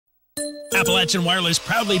Appalachian Wireless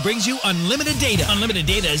proudly brings you unlimited data. Unlimited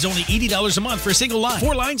data is only $80 a month for a single line.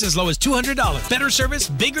 4 lines as low as $200. Better service,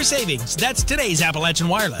 bigger savings. That's today's Appalachian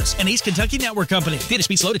Wireless, an East Kentucky network company. Data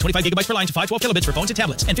speed slow to 25 gigabytes per line to 512 kilobits for phones and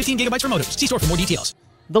tablets, and 15 gigabytes for modems. See store for more details.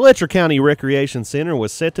 The Letcher County Recreation Center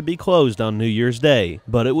was set to be closed on New Year's Day,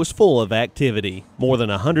 but it was full of activity. More than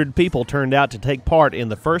 100 people turned out to take part in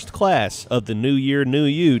the first class of the New Year, New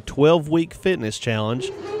You 12-week fitness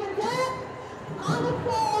challenge.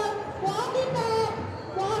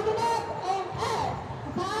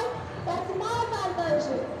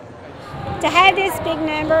 To have this big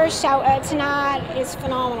number show up tonight is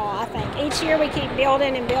phenomenal, I think. Each year we keep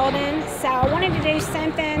building and building, so I wanted to do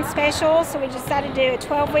something special, so we decided to do a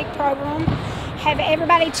 12-week program, have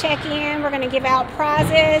everybody check in. We're going to give out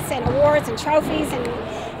prizes and awards and trophies and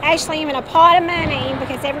actually even a pot of money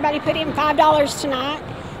because everybody put in $5 tonight.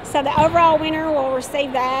 So the overall winner will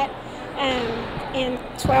receive that in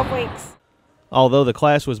 12 weeks. Although the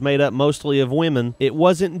class was made up mostly of women, it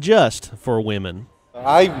wasn't just for women.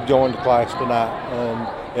 I joined the class tonight,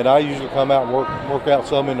 and I usually come out and work out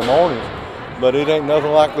some in the mornings, but it ain't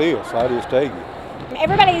nothing like this, I just tell you.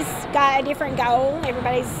 Everybody's got a different goal.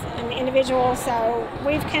 Everybody's an individual, so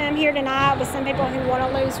we've come here tonight with some people who want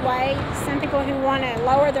to lose weight, some people who want to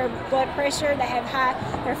lower their blood pressure.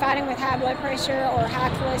 They're fighting with high blood pressure or high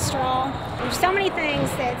cholesterol. There's so many things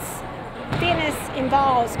that fitness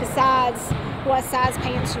involves besides what size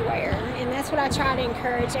pants you wear, and that's what I try to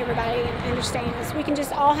encourage everybody to understand is we can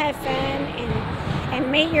just all have fun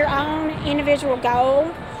and meet your own individual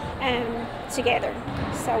goal together,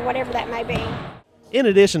 so whatever that may be. In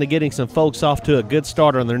addition to getting some folks off to a good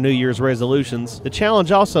start on their New Year's resolutions, the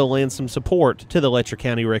challenge also lends some support to the Letcher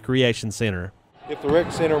County Recreation Center. If the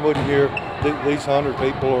rec center wasn't here, these 100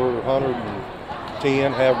 people or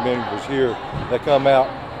 110 however many was here that come out,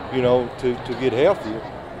 you know, to get healthier,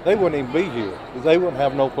 they wouldn't even be here. They wouldn't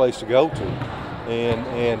have no place to go to.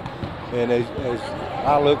 And as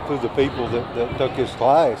I look through the people that took this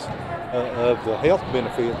class of the health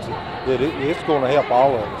benefits, that it's going to help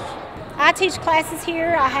all of us. I teach classes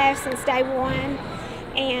here. I have since day one,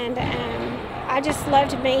 and I just love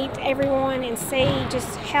to meet everyone and see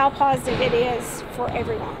just how positive it is for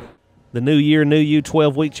everyone. The New Year, New You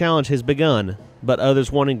 12-week challenge has begun, but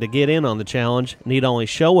others wanting to get in on the challenge need only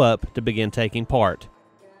show up to begin taking part.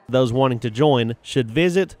 Those wanting to join should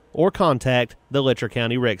visit or contact the Letcher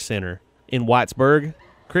County Rec Center. In Whitesburg,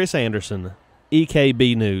 Chris Anderson,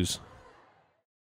 EKB News.